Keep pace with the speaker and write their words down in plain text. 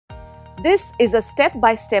This is a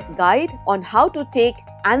step-by-step guide on how to take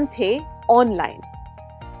ANTHE online.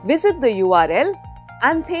 Visit the URL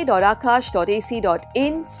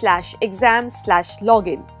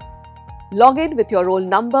anthe.aakash.ac.in/exam/login. Log in with your roll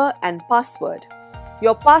number and password.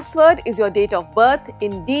 Your password is your date of birth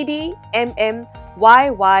in DD, MM,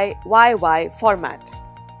 YY format.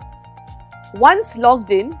 Once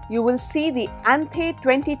logged in, you will see the ANTHE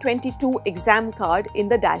 2022 exam card in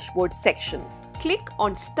the dashboard section. Click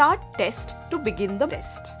on Start Test to begin the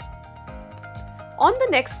test. On the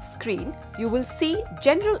next screen, you will see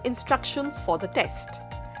general instructions for the test.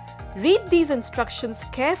 Read these instructions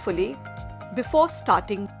carefully before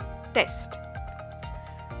starting test.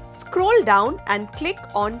 Scroll down and click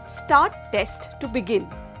on Start Test to begin.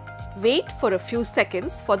 Wait for a few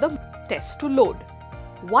seconds for the test to load.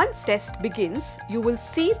 Once test begins, you will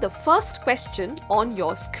see the first question on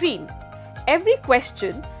your screen. Every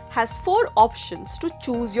question has 4 options to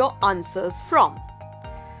choose your answers from.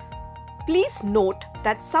 Please note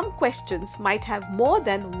that some questions might have more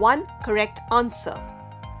than one correct answer.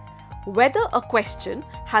 Whether a question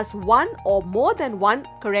has one or more than one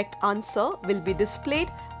correct answer will be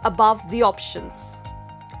displayed above the options.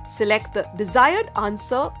 Select the desired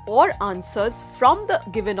answer or answers from the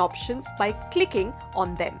given options by clicking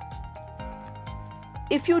on them.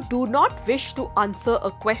 If you do not wish to answer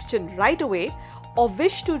a question right away or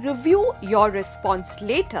wish to review your response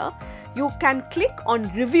later, you can click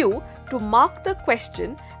on Review to mark the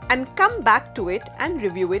question and come back to it and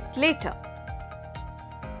review it later.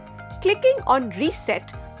 Clicking on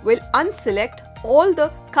Reset will unselect all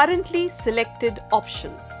the currently selected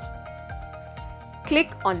options.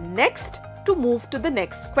 Click on Next to move to the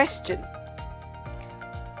next question.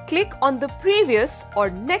 Click on the Previous or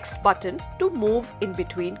Next button to move in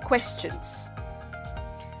between questions.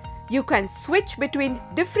 You can switch between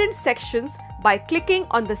different sections by clicking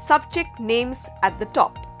on the subject names at the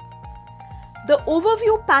top. The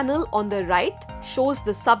Overview panel on the right shows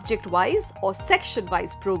the subject-wise or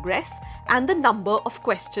section-wise progress and the number of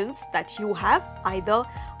questions that you have either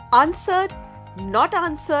answered, not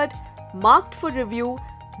answered, marked for review,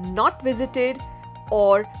 not visited,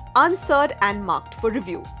 or answered and marked for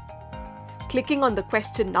review. Clicking on the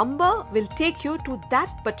question number will take you to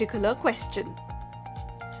that particular question.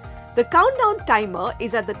 The countdown timer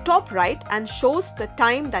is at the top right and shows the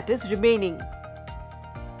time that is remaining.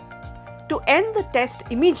 To end the test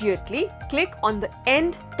immediately, click on the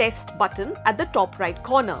End Test button at the top right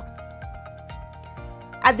corner.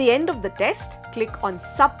 At the end of the test, click on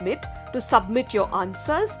Submit to submit your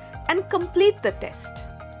answers and complete the test.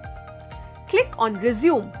 Click on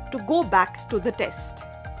Resume to go back to the test.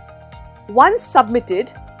 Once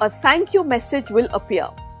submitted, a thank you message will appear.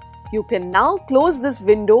 You can now close this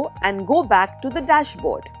window and go back to the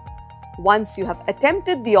dashboard. Once you have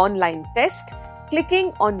attempted the online test,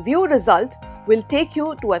 clicking on View Result will take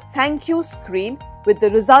you to a thank you screen with the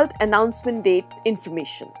result announcement date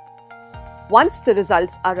information. Once the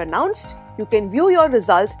results are announced, you can view your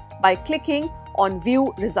result by clicking on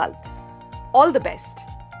View Result. All the best!